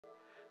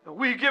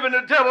We've given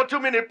the devil too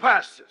many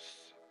passes.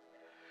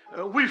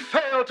 We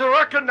fail to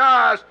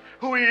recognize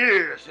who he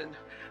is. And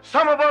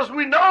some of us,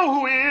 we know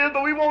who he is,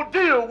 but we won't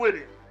deal with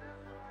him.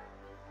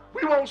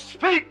 We won't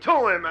speak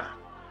to him.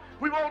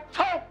 We won't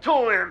talk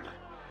to him.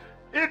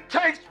 It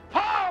takes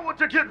power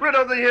to get rid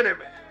of the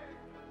enemy.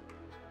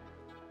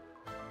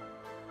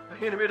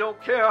 The enemy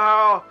don't care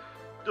how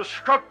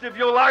destructive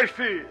your life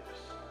is.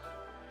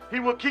 He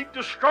will keep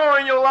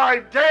destroying your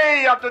life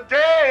day after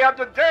day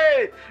after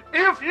day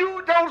if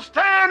you don't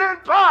stand in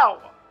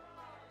power.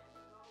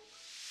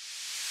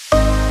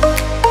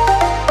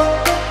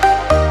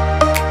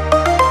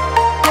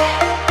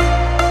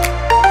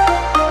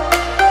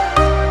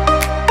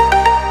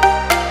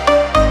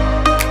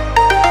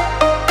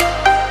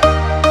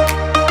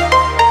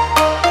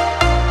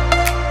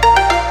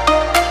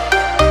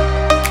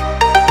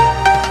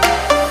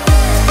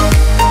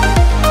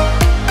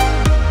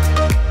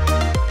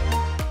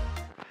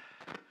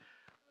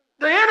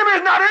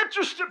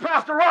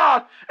 Pastor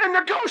Rod, and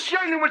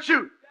negotiating with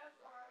you.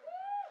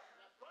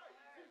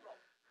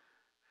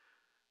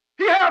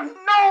 He has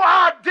no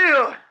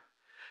idea.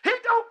 He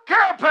don't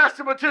care,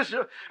 Pastor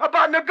Patricia,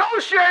 about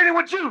negotiating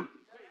with you.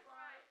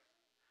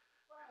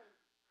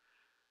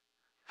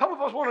 Some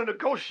of us want to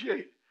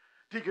negotiate,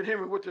 Deacon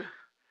Henry, with the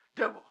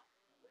devil.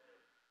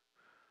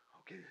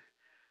 Okay,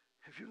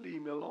 if you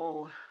leave me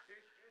alone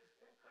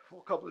for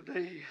a couple of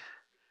days.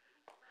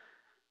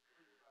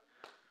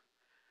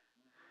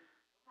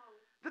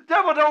 The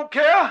devil don't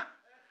care.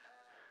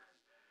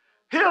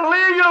 He'll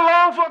leave you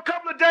alone for a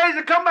couple of days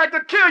and come back to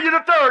kill you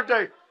the third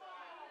day.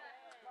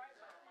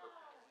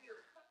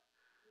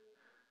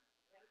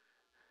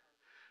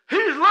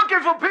 He's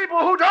looking for people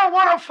who don't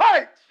want to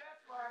fight.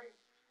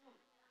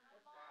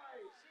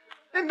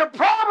 And the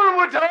problem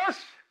with us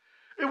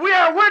is we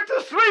have went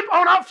to sleep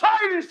on our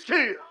fighting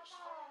skills.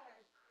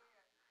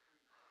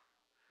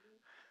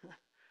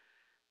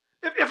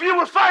 If you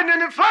was fighting in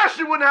the flesh,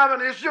 you wouldn't have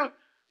an issue.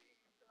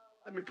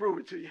 Let me prove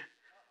it to you.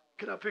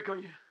 Can I pick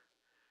on you?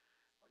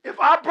 If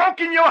I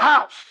broke in your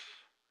house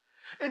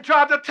and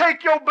tried to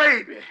take your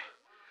baby,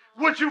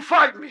 would you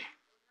fight me?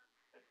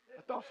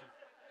 I thought so.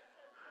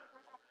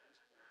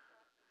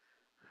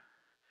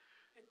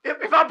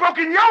 If I broke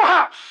in your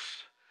house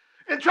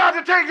and tried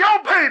to take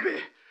your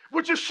baby,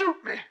 would you shoot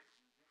me?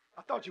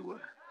 I thought you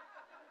would.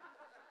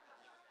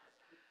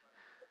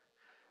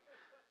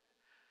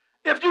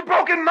 If you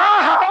broke in my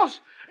house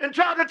and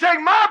tried to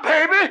take my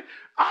baby,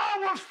 I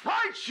will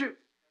fight you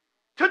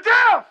to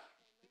death.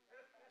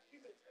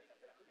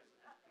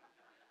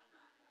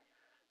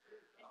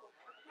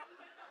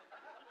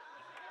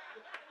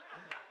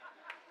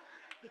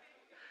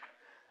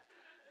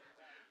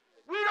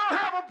 We don't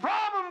have a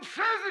problem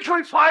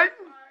physically fighting.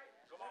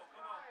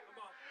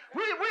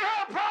 We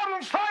have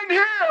problems fighting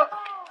here.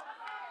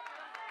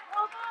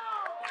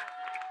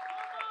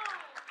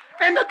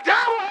 And the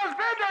devil has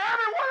been to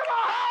every one of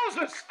our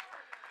houses.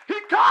 He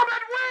come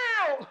at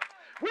will.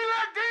 We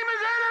let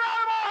demons in and out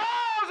of our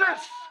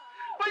houses,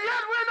 but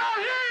yet we're not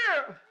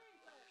here.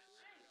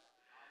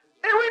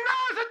 And we know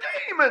it's a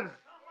demon.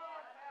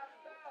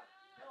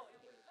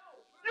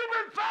 You've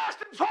been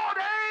fasting 4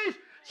 days,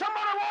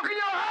 somebody walk in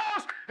your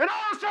house, and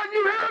all of a sudden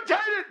you're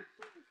irritated.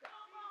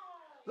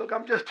 Look,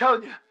 I'm just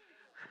telling you,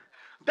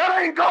 that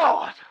ain't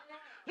God.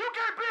 You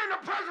can't be in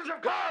the presence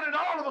of God and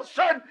all of a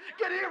sudden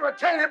get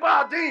irritated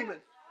by a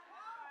demon.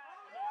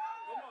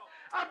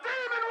 A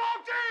demon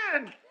walked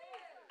in.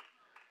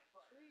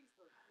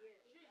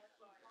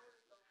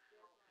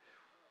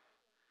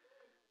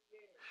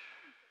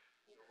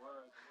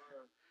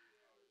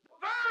 The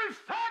very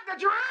fact that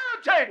you're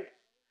irritated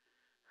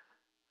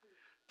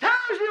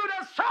tells you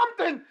that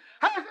something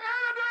has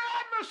entered the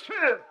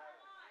atmosphere.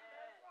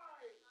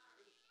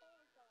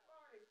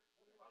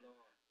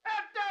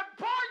 At that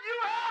point, you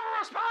have a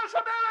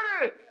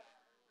responsibility.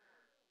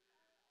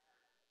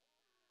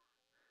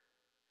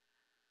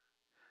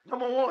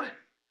 Number one,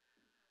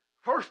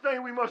 first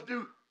thing we must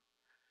do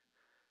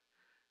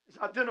is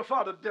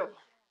identify the devil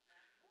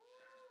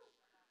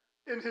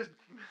in his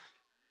demons.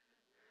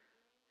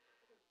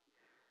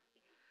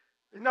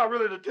 It's not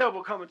really the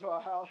devil coming to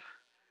our house.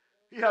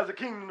 He has a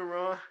kingdom to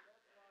run,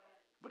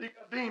 but he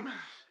got demons.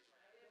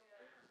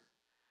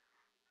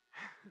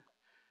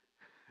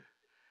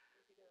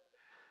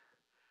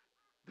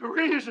 The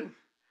reason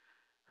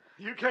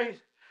you can't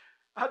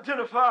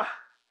identify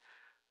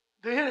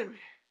the enemy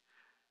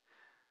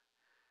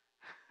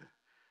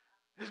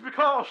is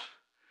because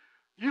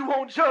you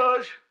won't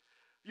judge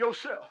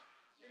yourself.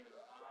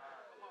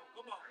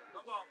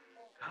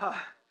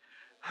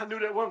 I knew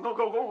that wasn't going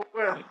to go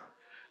well.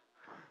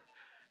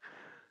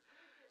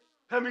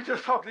 Let me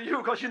just talk to you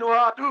because you know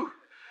how I do.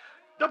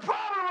 The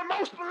problem with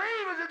most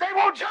believers is they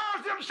won't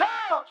judge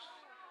themselves.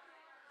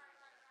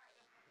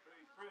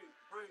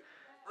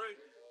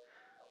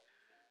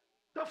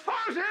 The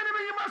first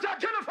enemy you must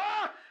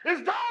identify is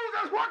those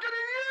that's working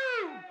in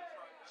you.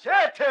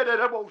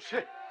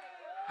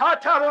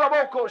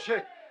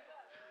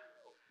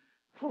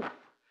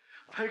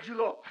 Thank you,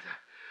 Lord.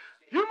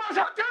 You must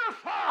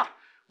identify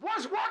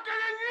what's working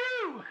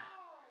in you.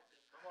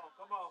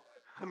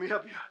 Let me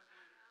help you.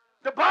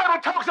 The Bible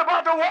talks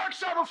about the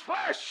works of the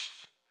flesh.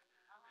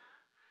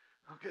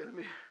 Okay,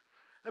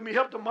 let me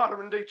help the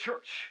modern day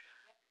church.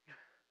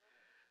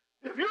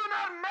 If you're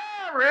not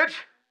married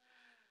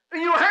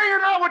and you're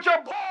hanging out with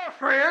your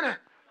boyfriend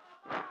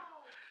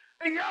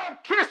and y'all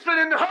kissing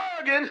and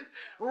hugging,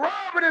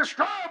 rubbing and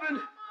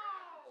scrubbing,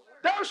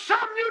 there's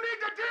something you need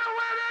to deal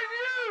with in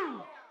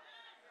you.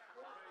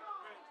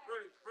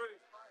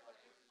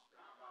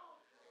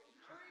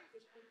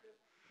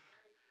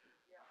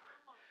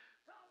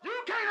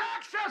 You can't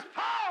access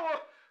power,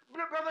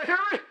 Brother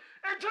Harry,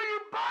 until you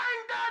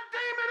bind that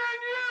demon in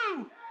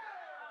you.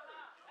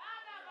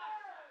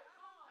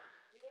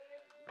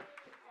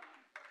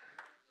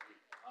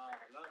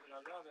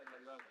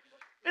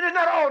 It is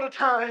not all the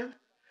time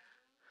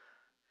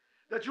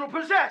that you're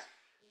possessed.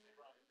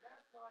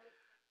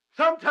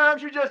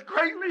 Sometimes you're just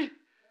greatly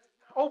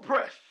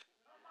oppressed.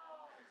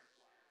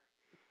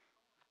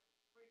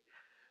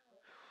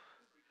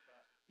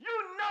 You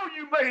know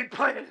you made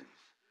plans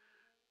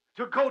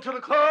to go to the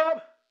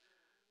club,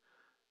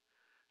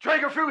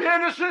 drink a few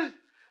Henderson,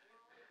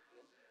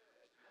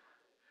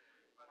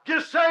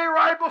 get saved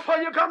right before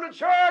you come to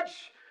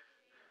church.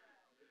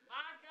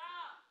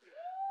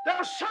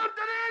 There's something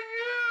in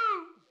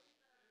you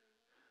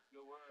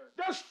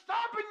that's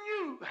stopping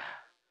you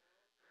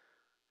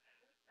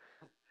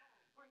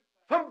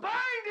from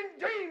binding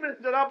demons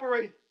that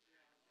operate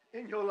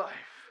in your life.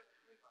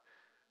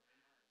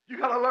 You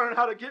got to learn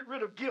how to get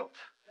rid of guilt.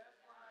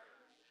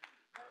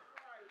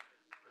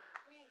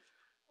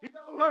 You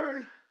got to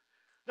learn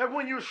that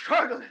when you're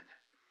struggling,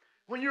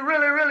 when you're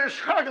really, really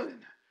struggling,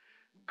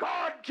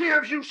 God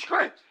gives you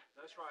strength.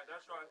 That's right,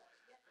 that's right.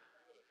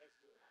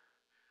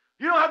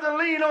 You don't have to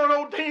lean on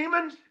no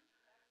demons.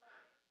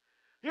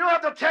 You don't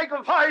have to take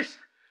advice.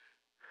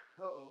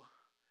 Uh-oh.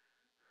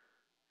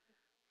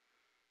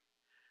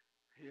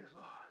 Yes,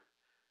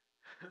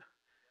 Lord.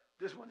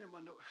 This one in my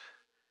notes.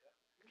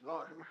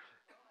 Lord have mercy.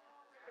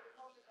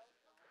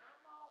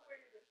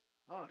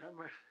 Lord have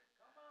mercy.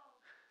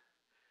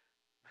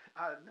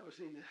 I've never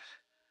seen this.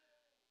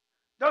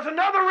 There's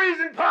another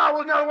reason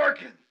power is not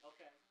working.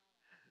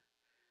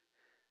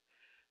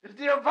 It's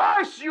the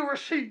advice you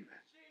receive.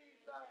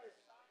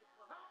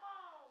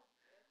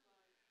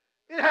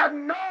 It has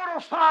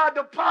notified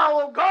the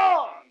power of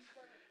God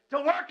to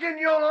work in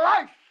your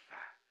life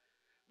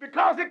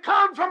because it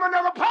comes from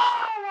another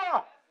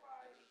power.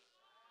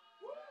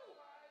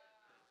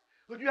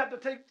 But you have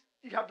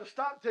to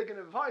stop taking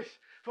advice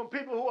from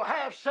people who are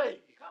half saved,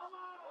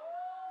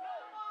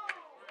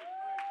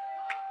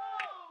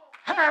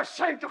 half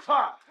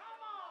sanctified.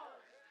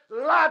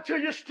 Lie till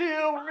you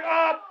steal,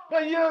 rob,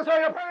 but you don't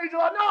say a praise the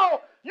Lord.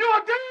 No, you're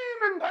a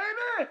demon,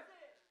 baby.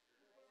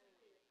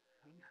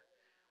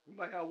 We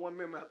might have one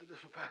member after this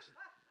for Pastor.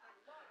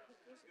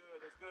 That's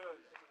good, that's good.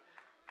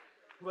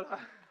 But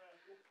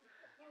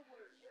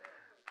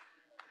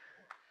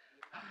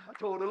I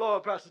told the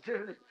Lord, Pastor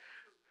Tiffany,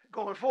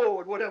 going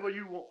forward, whatever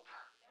you want.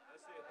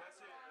 That's it.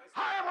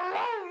 However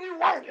long you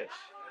want it. That's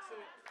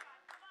it.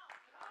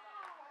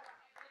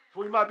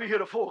 So we might be here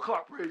till 4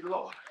 o'clock, praise the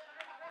Lord.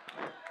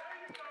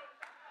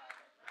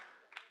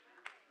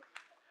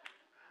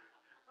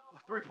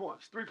 Three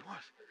points.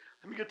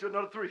 Let me get to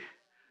another 3.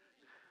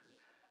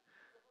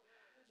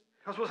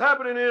 Because what's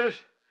happening is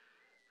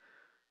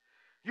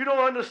you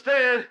don't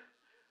understand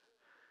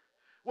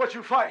what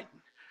you're fighting.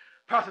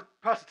 Pastor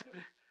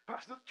Tiffany,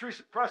 Pastor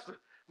Teresa, Pastor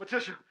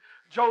Matisha,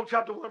 Job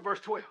chapter 1,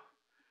 verse 12.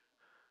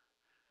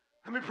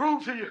 Let me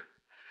prove to you,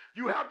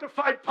 you have to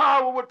fight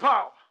power with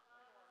power.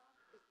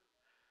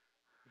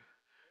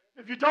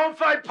 If you don't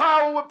fight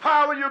power with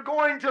power, you're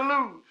going to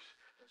lose.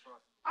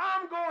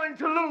 I'm going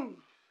to lose.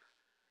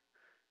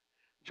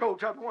 Job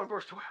chapter 1,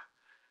 verse 12.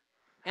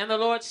 And the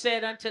Lord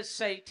said unto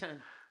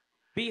Satan,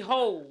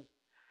 Behold,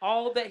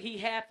 all that he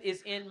hath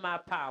is in my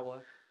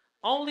power.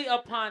 Only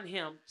upon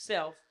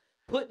himself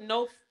put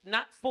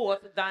not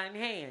forth thine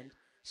hand.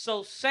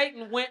 So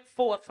Satan went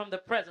forth from the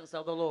presence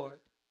of the Lord.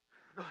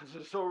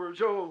 So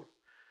Job,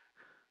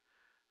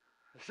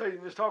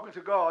 Satan is talking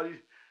to God.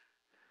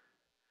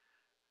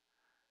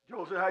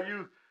 Job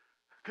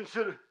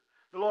said,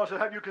 the Lord said,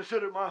 have you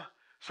considered my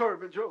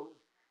servant Job?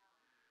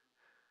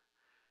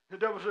 The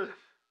devil said,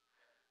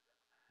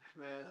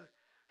 man,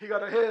 he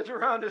got a hedge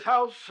around his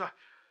house.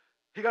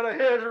 He got a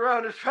hedge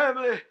around his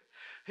family.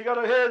 He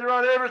got a hedge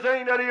around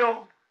everything that he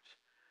owns.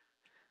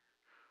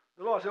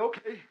 The Lord said,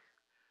 okay,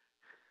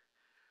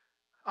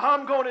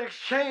 I'm going to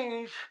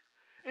exchange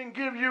and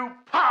give you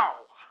power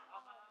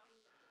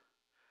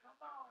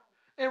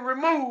and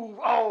remove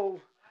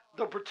all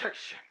the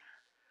protection.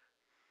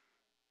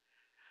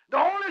 The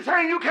only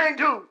thing you can't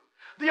do,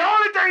 the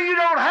only thing you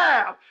don't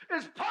have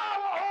is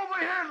power over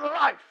his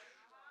life.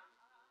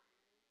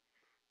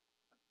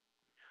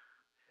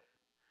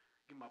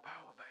 Give my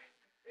power back.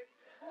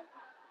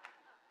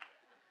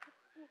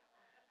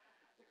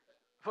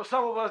 For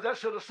some of us, that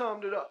should have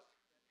summed it up.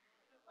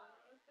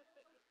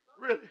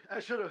 Really,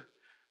 that should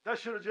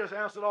have just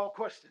answered all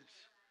questions.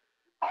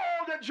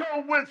 All that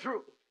Job went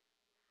through.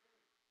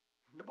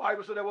 The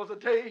Bible said there was a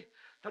day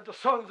that the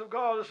sons of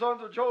God, the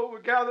sons of Job were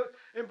gathered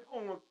and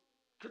a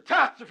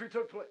catastrophe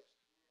took place.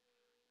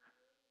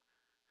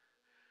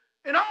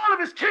 And all of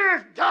his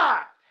kids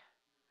died.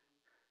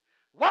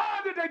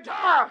 Why did they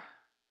die?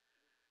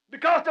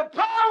 Because the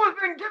power has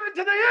been given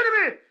to the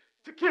enemy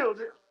to kill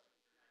them.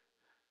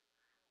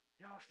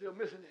 Y'all still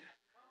missing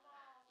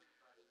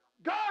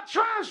it. God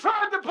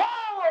transferred the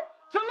power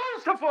to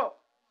Lucifer.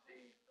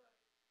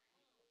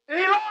 And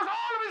he lost all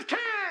of his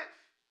kids.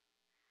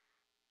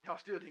 Y'all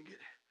still didn't get it.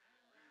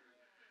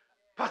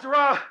 Pastor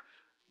Rob,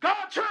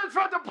 God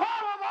transferred the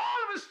power of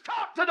all of his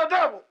stock to the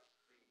devil.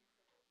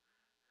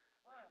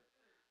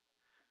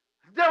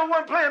 The devil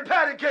wasn't playing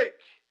patty cake.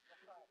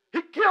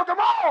 He killed them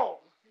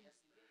all.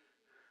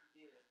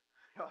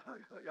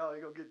 Y'all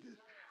ain't gonna get this.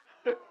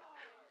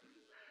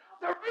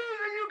 The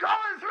reason you're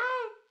going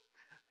through,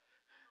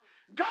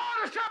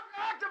 God is trying to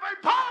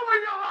activate power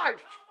in your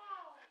life.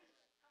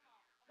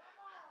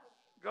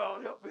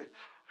 God help me.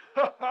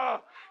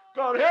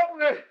 God help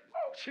me.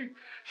 Oh,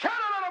 shout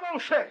out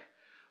of Moshe.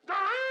 The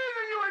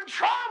reason you're in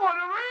trouble,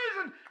 the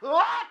reason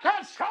lack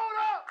has shown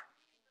up,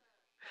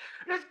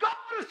 is God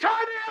is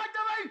trying to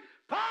activate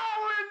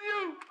power in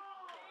you.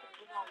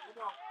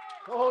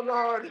 Oh,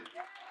 Lord.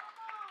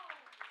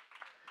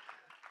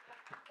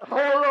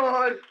 Oh,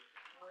 Lord.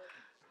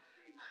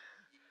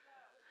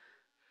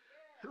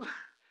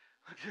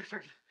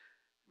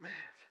 Man,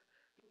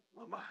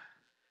 my mind.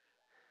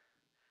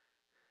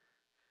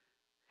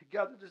 He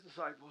gathered his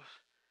disciples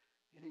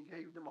and he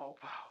gave them all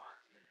power.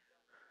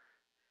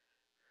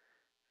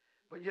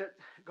 But yet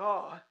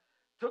God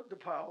took the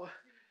power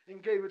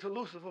and gave it to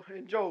Lucifer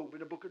and Job in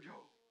the book of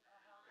Job.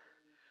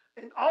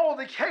 And all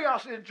the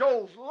chaos in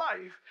Job's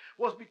life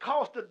was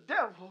because the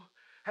devil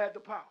had the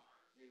power.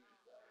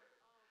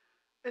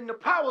 And the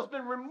power's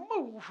been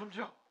removed from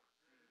Job.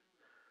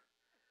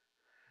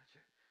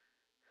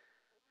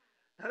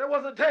 Now there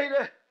was a day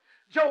that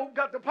Job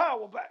got the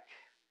power back.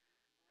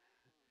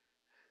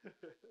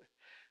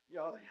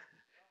 Y'all,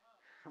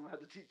 I'm going to have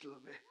to teach a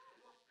little bit.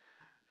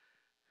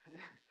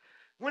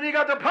 When he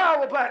got the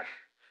power back,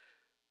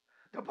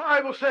 the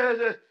Bible says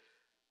that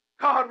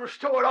God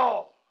restored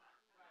all.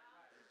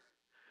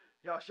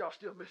 Y'all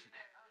still missing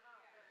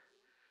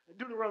it.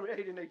 Deuteronomy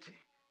 8 and 18.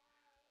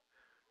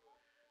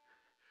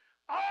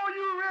 All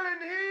you really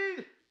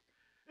need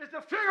is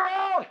to figure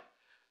out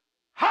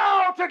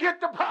how to get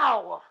the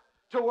power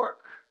to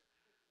work.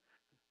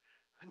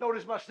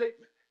 Notice my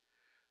statement.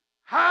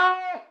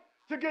 How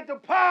to get the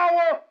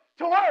power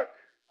to work.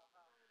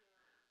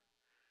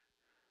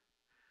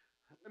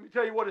 Let me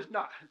tell you what it's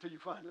not until you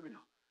find it. Let me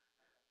know.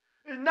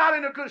 It's not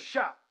in a good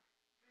shop.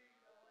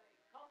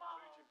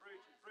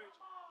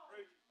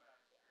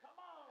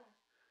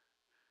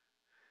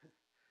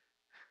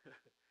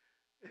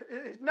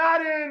 It's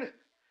not in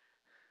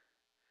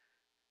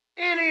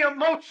any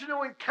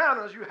emotional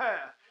encounters you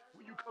have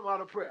when you come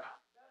out of prayer.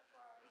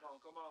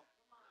 Come on.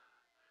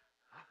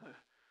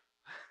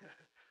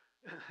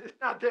 It's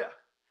not there.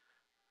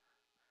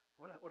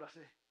 What I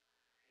say?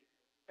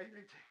 8:18.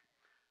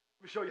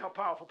 Let me show you how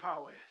powerful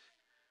power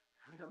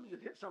is. Let me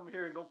just hit something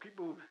here and go keep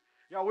moving.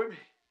 Y'all with me?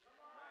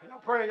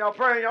 Y'all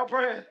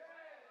praying.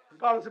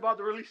 God is about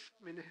to release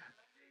me.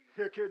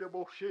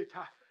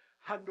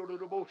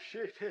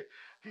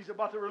 He's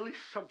about to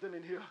release something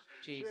in here.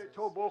 Jesus.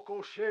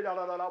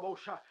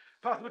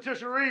 Pastor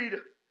Patricia,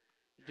 read.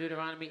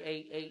 Deuteronomy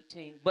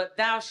 8:18. But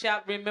thou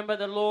shalt remember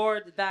the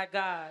Lord thy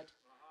God,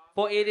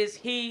 for it is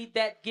he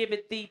that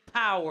giveth thee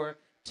power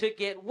to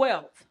get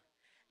wealth,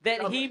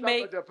 that he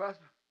may... Right there,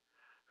 Pastor.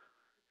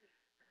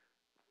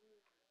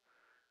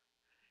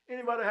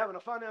 Anybody having a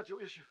financial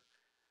issue?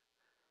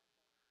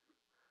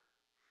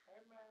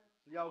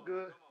 Y'all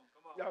good?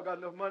 Y'all got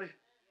enough money?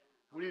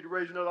 We need to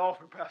raise another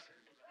offering, Pastor.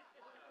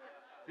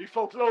 These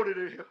folks loaded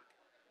in here.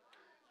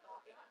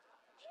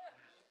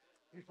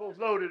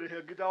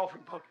 Get the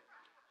offering bucket.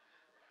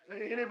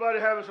 Anybody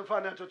having some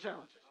financial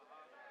challenges?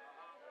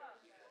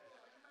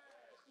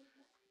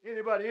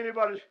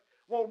 Anybody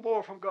want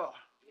more from God?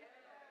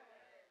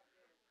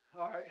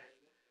 All right.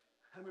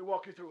 Let me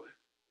walk you through it.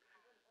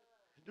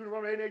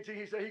 Deuteronomy 8:18,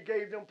 he said he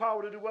gave them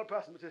power to do what,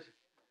 Pastor Matisse?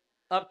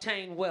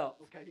 obtain wealth.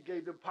 Okay, he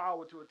gave them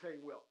power to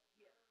attain wealth.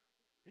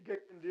 He gave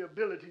them the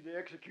ability to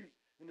execute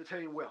and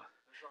attain wealth.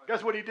 Right.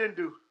 Guess what he didn't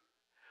do?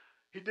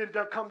 He didn't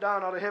come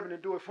down out of heaven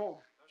and do it for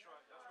him.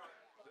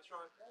 That's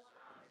right.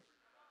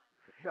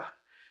 Yeah,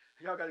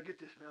 y'all got to get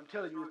this, man. I'm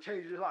telling you, it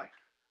changed his life.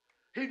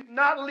 He did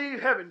not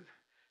leave heaven.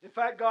 In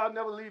fact, God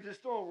never leaves his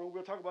throne room.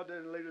 We'll talk about that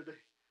in a later day.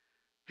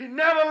 He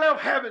never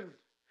left heaven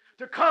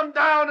to come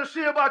down to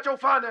see about your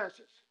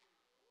finances.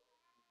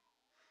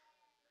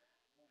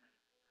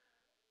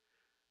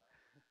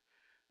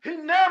 He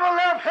never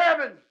left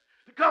heaven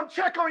to come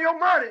check on your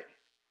money.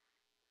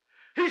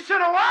 He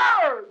sent a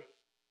word.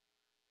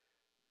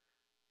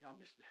 Y'all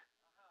missed it.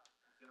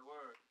 Send a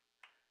word.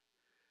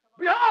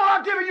 Behold,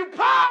 I've given you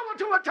power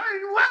to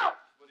attain wealth.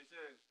 That's what he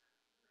said.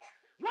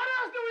 What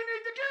else do we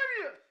need to give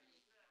you?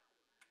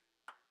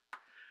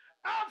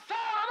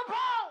 Outside of the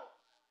power.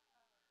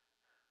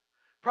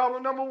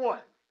 Problem number one.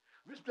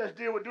 Let's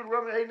deal with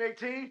Deuteronomy 8 and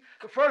 18.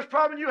 The first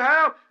problem you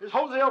have is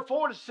Hosea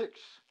 4 and 6.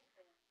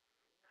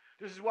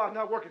 This is why it's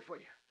not working for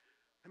you.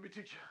 Let me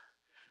teach you.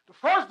 The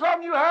first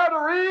problem you have, the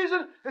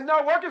reason it's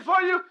not working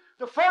for you,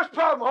 the first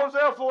problem,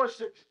 Hosea 4 and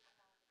 6.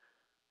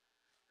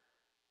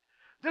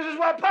 This is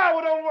why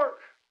power don't work.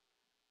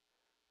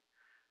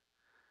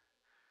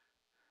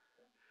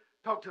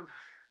 Talk to me.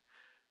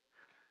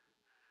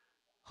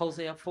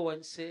 Hosea 4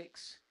 and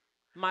 6.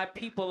 My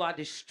people are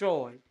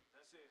destroyed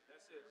That's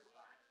it.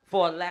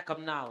 for a lack of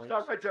knowledge.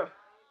 Stop right there.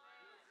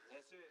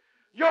 That's it.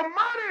 Your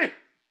money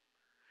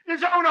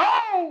is on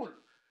hold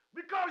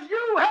because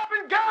you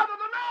haven't gathered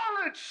the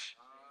knowledge.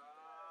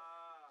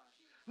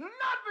 Not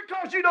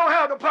because you don't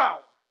have the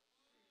power.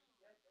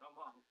 Come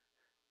on.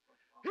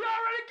 He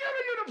already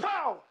given you the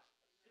power.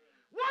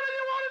 What do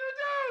you want him to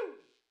do?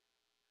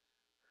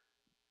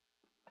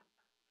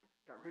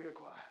 Got real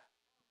quiet.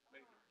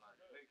 Make it.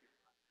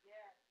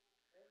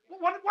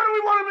 What do we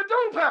want him to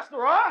do, Pastor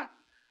Rod?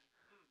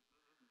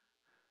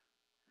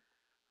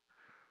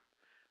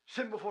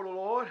 Sitting before the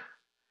Lord.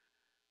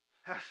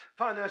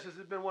 Finances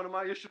has been one of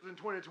my issues in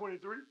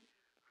 2023.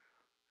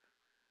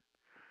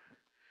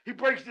 He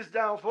breaks this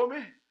down for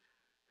me.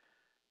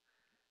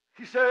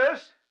 He says,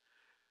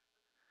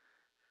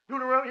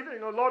 Deuteronomy,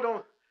 the Lord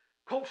don't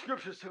quote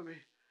scriptures to me.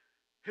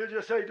 He'll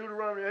just say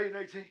Deuteronomy 8 and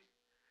 18.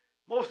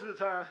 Most of the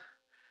time,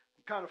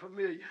 I'm kind of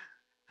familiar.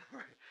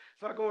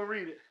 So I go and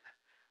read it.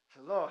 I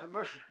say, Lord, have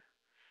mercy.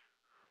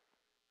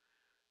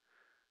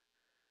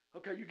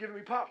 Okay, you're giving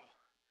me power.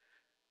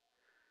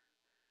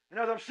 And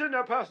as I'm sitting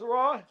there, Pastor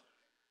Rod,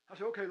 I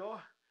said, okay, Lord,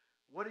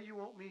 what do you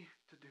want me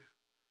to do?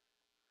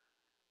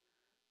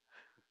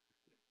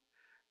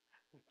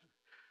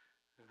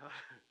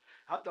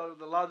 I thought it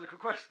was a logical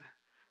question.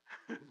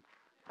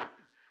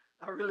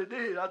 I really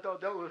did. I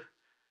thought that was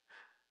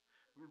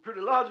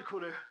pretty logical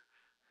there.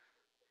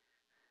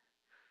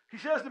 He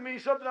says to me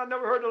something I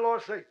never heard the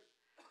Lord say.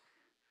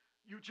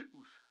 You choose.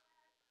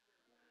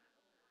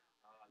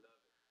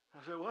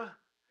 I said, what?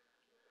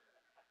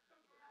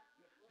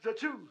 He said,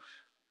 choose.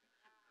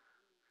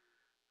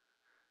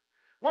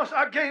 Once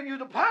I gave you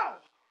the power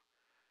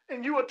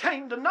and you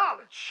attained the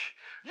knowledge,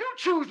 you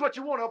choose what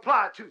you want to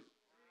apply to.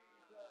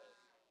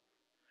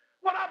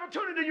 What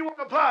opportunity you want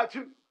to apply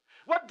to.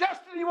 What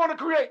destiny you want to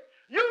create.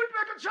 You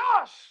make a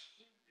choice.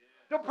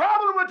 The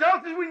problem with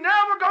us is we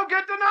never go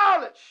get the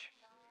knowledge.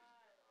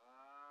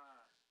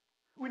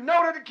 We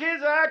know that the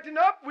kids are acting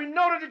up. We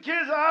know that the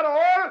kids are out of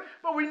order.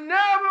 But we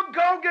never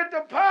go get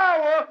the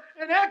power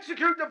and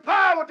execute the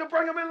power to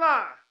bring them in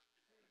line.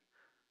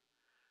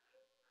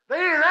 They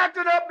ain't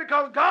acting up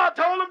because God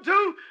told them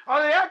to,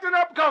 or they acting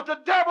up because the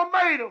devil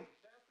made them.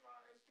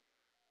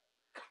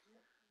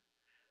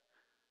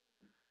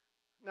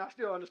 Now, I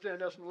still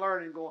understand there's some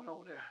learning going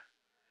on there.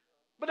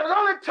 But there's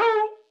only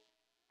two,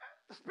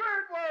 the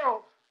spirit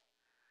world,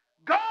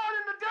 God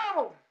and the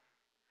devil.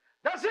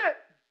 That's it.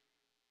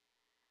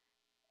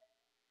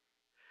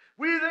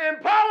 We either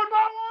empowered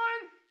by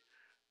one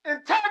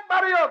and attacked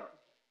by the other.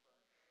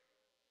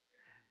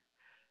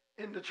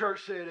 And the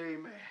church said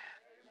amen.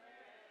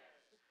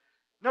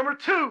 Number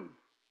two,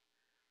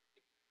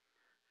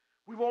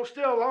 we won't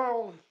stay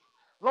long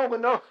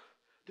enough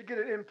to get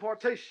an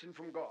impartation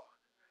from God.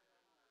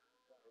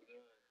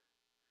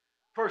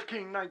 1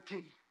 Kings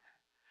 19.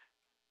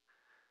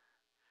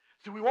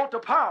 So we want the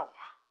power.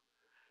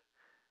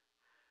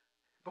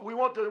 But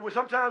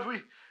sometimes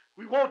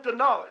we want the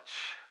knowledge.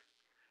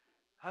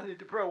 I need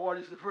the prayer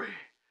warriors to pray.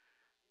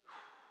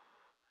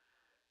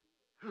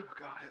 Oh,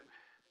 God help me.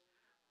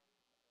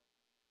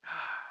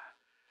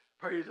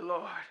 Praise the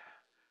Lord.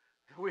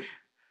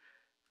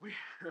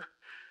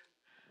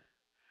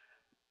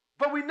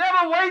 But we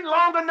never wait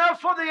long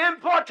enough for the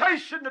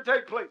impartation to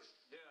take place.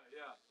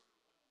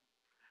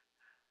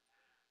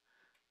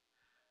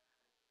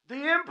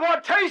 The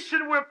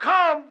impartation will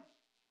come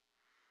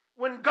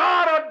when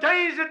God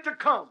ordains it to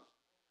come.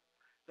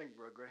 Thank you,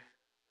 Brother Gray.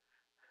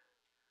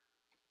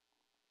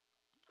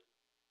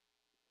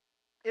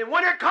 And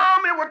when it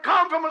comes, it will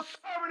come from a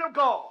servant of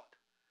God.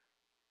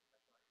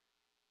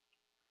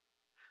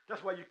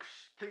 That's why you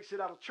can't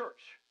sit out of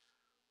church.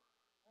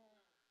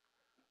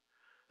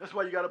 That's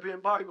why you got to be in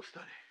Bible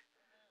study.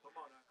 Come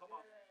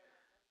on.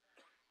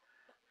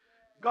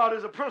 God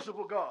is a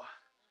principle God.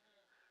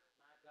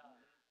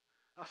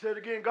 I said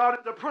again, God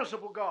is the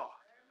principal God.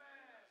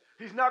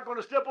 He's not going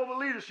to step over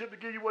leadership to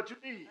give you what you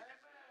need.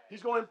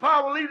 He's going to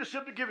empower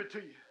leadership to give it to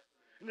you.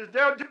 And it's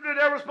their duty,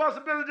 their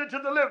responsibility to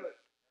deliver it.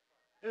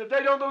 And if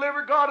they don't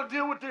deliver it, God will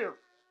deal with them.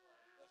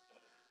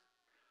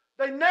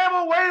 They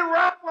never wait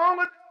around long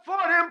enough for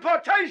an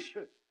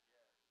impartation.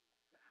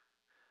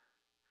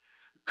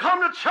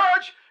 Come to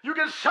church, you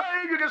get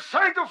saved, you get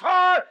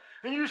sanctified,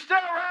 and you stay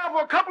around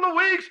for a couple of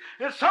weeks,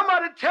 and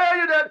somebody tell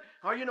you that,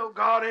 oh,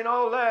 God ain't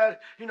all that.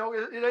 It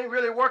ain't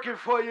really working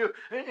for you.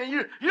 And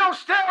you don't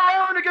stay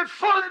around to get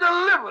fully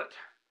delivered.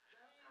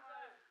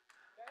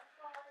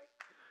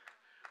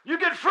 You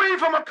get free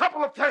from a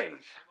couple of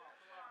things.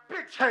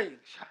 Big things.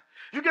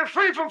 You get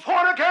free from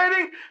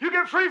fornicating. You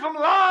get free from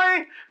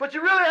lying. But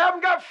you really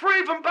haven't got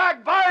free from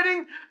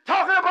backbiting,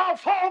 talking about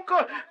folk,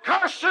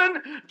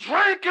 cursing,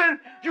 drinking.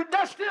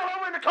 That's still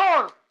over in the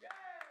corner.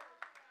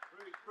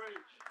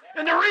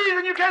 And the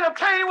reason you can't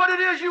obtain what it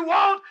is you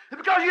want is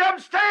because you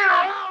haven't stayed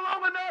around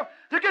long enough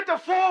to get the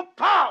full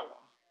power.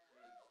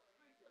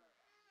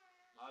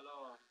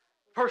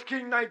 1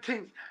 Kings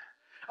 19.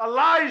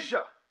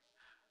 Elijah,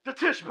 the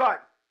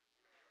Tishbite,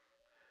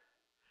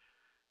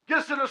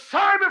 gets an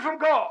assignment from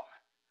God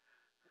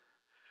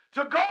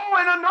to go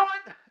and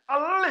anoint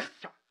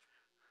Elisha.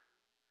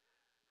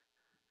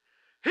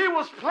 He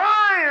was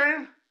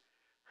plying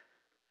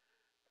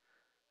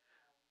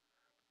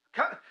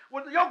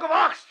with the yoke of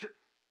oxen,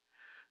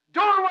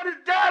 doing what his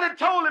dad had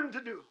told him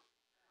to do.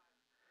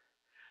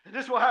 And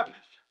this is what happens.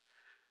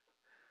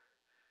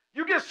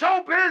 You get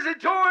so busy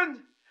doing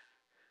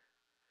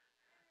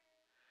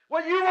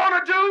what you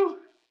want to do,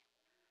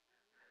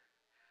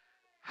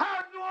 how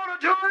you want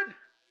to do it,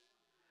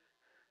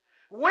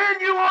 when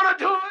you want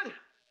to do it,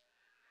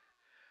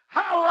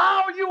 how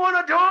loud you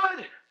want to do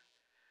it,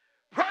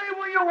 pray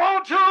when you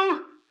want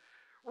to,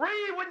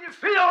 read when you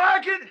feel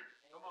like it,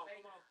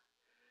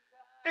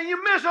 and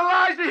you miss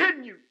Elijah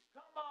hitting you.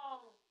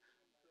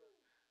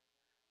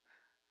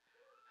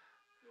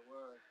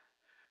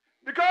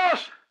 Because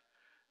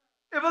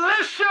if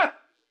Elisha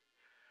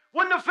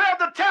wouldn't have felt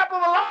the tap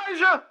of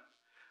Elijah,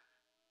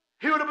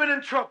 he would have been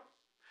in trouble.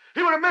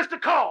 He would have missed the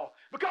call.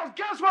 Because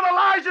guess what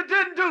Elijah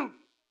didn't do?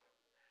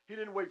 He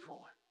didn't wait for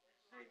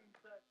it.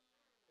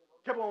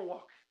 Kept on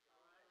walking.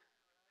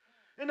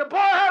 And the boy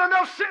had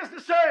enough sense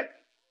to say,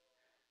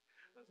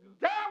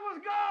 that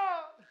was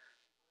God.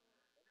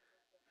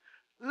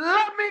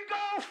 Let me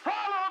go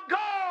follow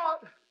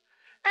God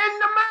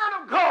and the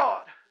man of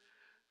God.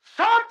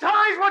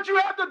 Sometimes what you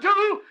have to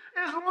do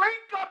is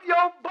link up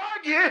your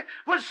buggy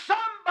with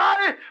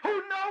somebody who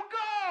knows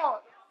God.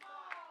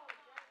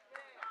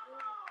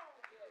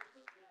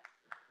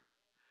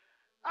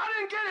 I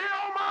didn't get here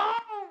on my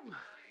own.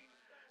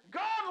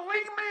 God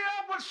linked me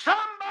up with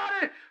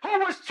somebody who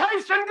was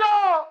chasing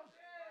God.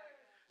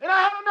 And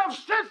I had enough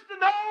sense to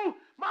know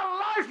my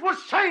life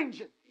was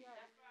changing.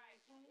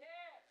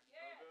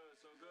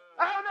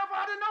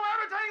 I didn't know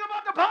everything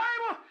about the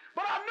Bible,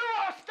 but I knew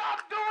I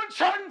stopped doing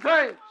certain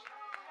things.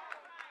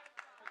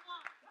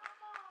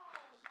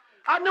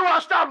 I knew I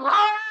stopped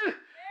lying.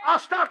 I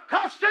stopped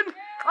cussing.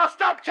 I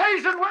stopped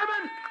chasing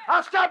women.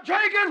 I stopped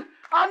drinking.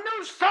 I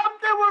knew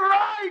something was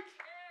right.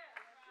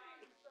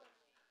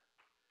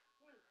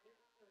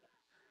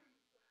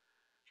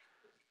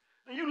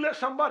 And you let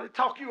somebody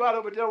talk you out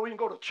of it, then we can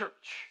go to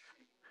church.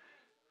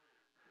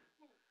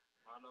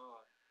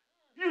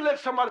 You let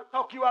somebody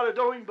talk you out of it,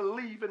 don't even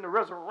believe in the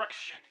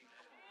resurrection.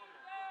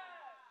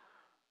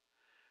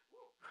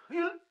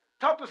 You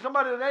talk to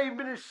somebody that ain't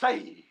been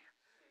saved,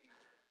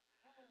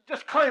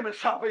 just claiming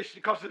salvation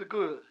because of the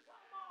good.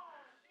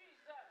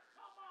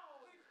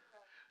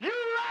 You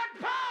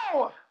lack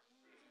power.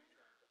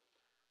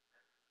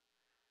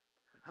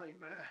 I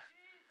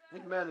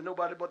ain't mad at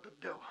nobody but the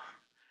devil.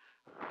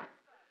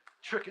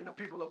 Tricking the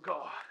people of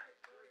God.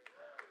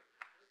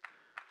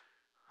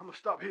 I'm going to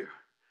stop here.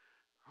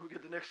 We'll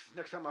get the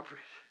next time I preach.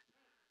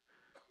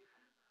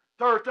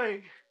 Third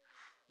thing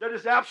that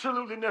is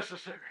absolutely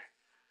necessary.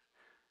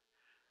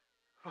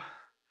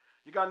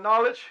 You got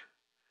knowledge.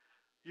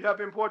 You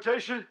have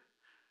importation.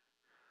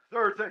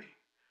 Third thing,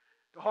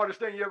 the hardest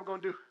thing you're ever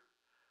going to do,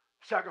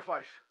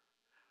 sacrifice.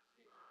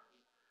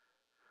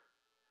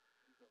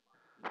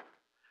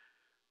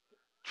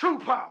 True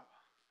power.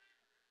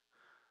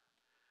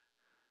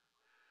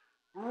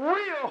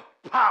 Real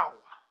power.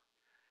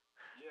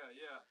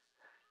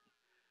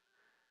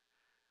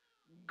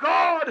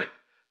 God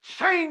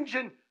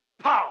changing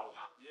power.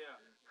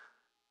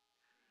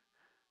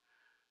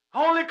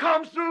 Only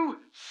comes through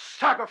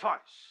sacrifice.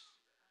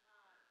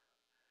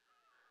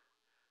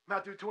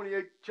 Matthew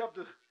 28,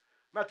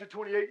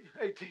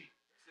 18.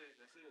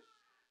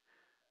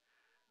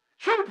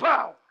 True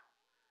power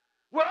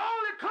will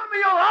only come in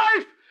your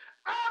life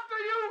after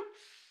you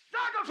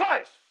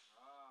sacrifice.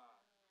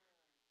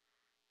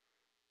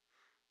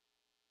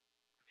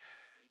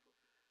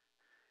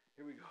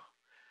 Here we go.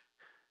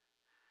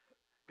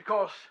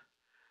 Because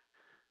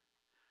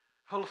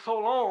for so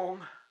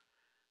long,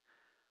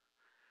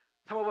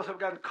 some of us have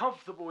gotten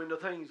comfortable in the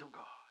things of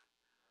God.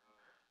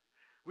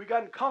 We've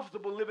gotten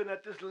comfortable living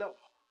at this level.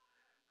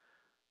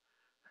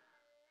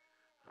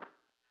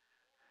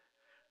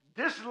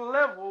 This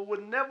level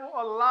would never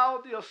allow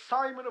the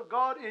assignment of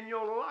God in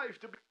your life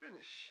to be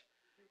finished.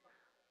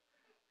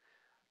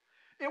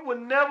 It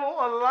would never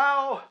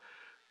allow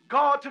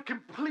God to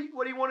complete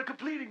what He wanted to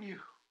complete in you.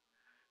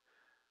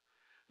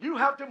 You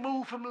have to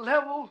move from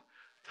level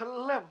to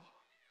level.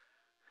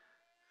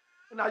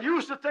 And I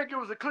used to think it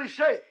was a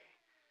cliche.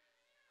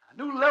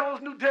 New levels,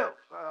 new devils.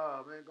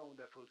 Oh, man, go on with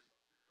that fool.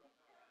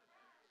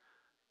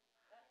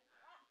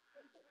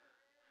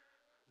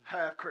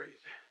 Half crazy.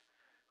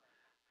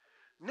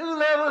 New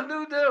levels,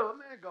 new devils.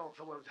 Man, go on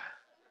somewhere with that.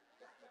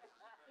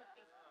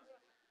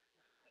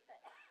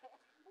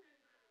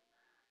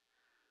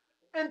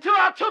 until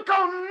I took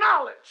on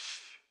knowledge.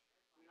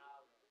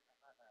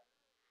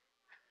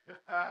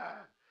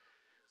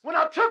 When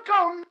I took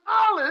on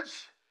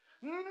knowledge,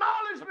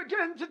 knowledge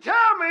began to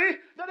tell me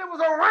that it was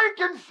a rank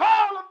and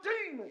file of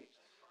demons.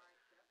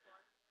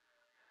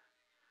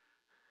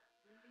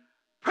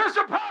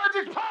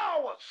 Principalities,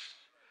 powers,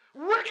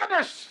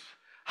 wickedness,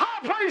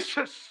 high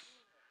places.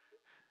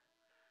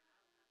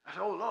 I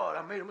said, oh Lord,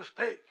 I made a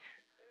mistake.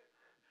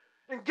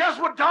 And guess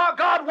what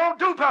God won't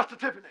do, Pastor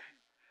Tiffany?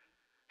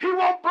 He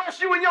won't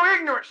bless you in your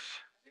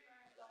ignorance.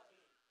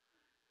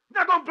 He's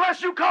not going to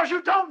bless you because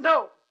you don't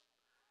know.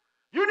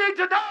 You need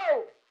to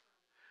know.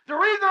 The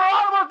reason a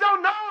lot of us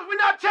don't know is we're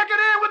not checking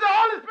in with the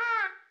Holy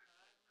Spirit.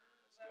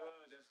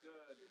 That's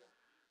good.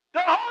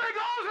 The Holy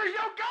Ghost is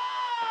your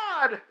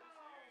God.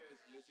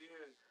 Yes,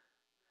 yes.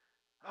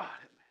 Oh,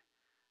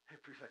 they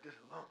preach like this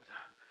a long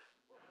time.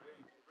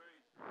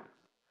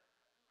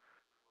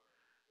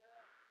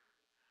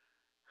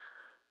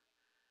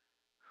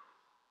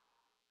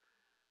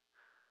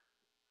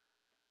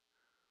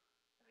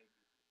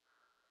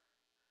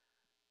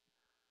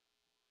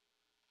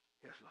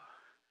 Yes, Lord.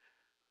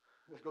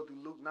 Let's go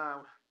through Luke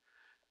 9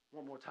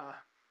 one more time.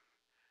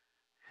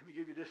 Let me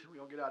give you this and we're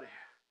going to get out of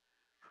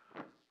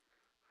here.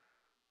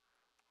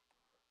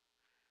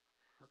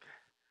 Okay.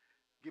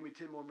 Give me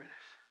 10 more minutes.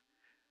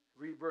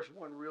 Read verse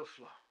 1 real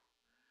slow.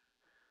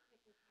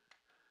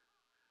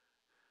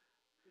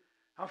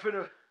 I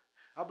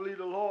believe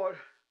the Lord.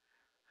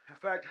 In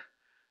fact,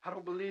 I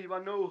don't believe,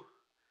 I know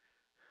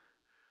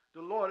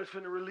the Lord is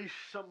finna release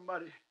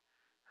somebody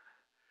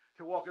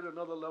to walk in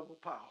another level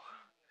of power.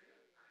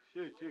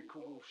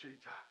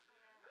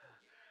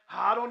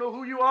 I don't know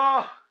who you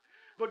are,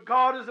 but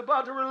God is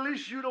about to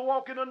release you to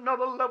walk in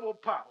another level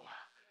of power.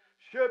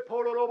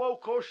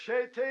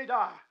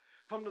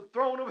 From the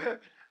throne of heaven.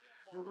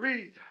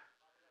 Read.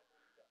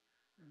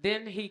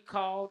 Then he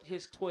called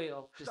his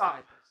 12 Stop.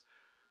 disciples.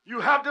 You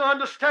have to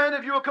understand,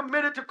 if you are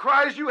committed to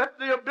Christ, you have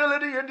the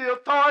ability and the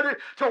authority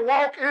to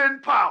walk in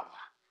power.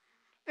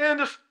 In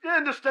the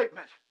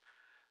statement.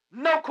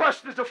 No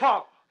questions to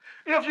follow.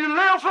 If you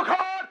live for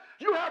God,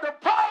 you have the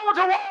power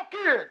to walk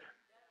in.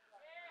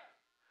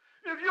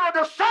 If you're a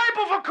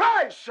disciple for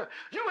Christ,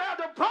 you have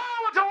the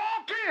power to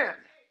walk in.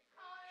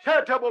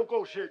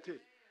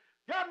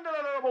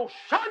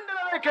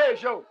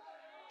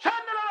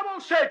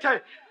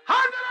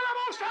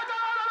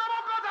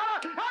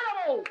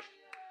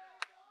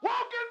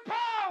 Walk in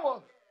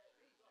power.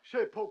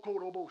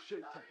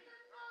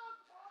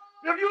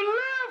 If you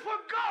live for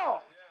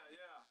God,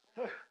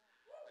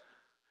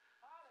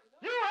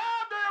 you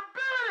have the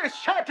ability.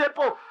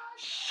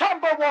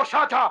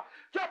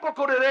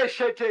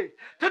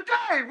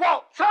 Today,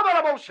 walk.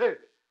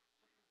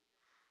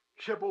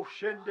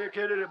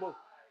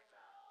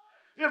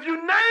 If you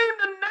name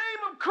the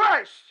name of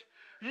Christ,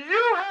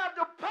 you have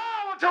the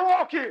power to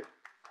walk in.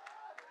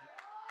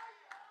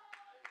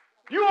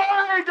 You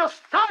are a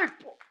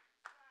disciple.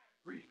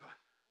 Read.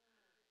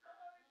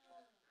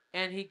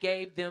 And he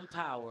gave them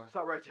power.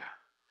 Stop right there.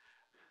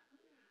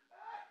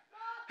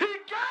 He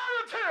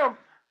gathered him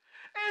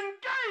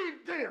and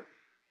gave them.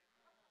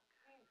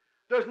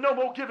 There's no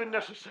more giving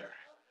necessary.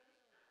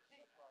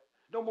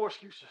 No more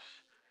excuses.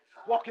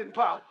 Walk in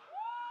power.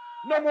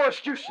 No more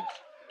excuses.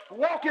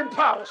 Walk in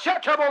power.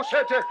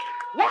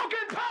 Walk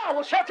in power.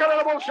 Walk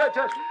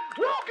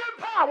in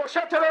power.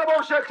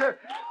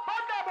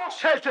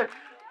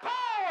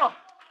 Power.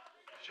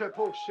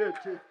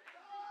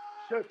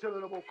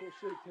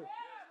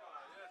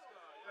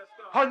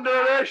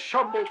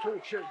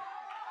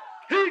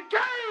 He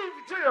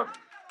gave them.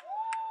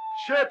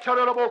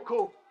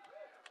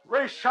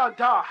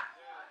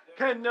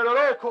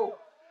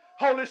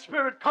 Holy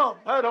Spirit, come.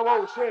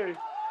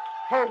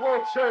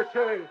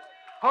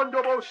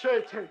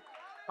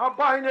 I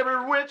bind every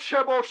witch, I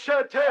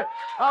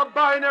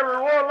bind every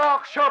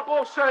warlock,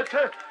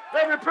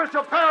 every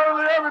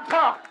principality, every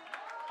power.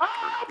 I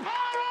have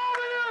power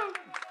over you.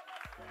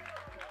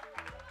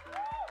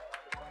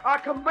 I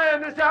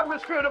command this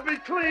atmosphere to be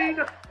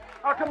clean.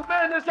 I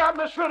command this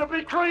atmosphere to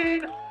be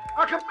clean.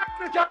 I command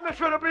this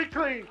atmosphere to be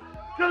clean.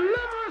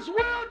 Deliverance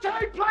will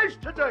take place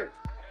today.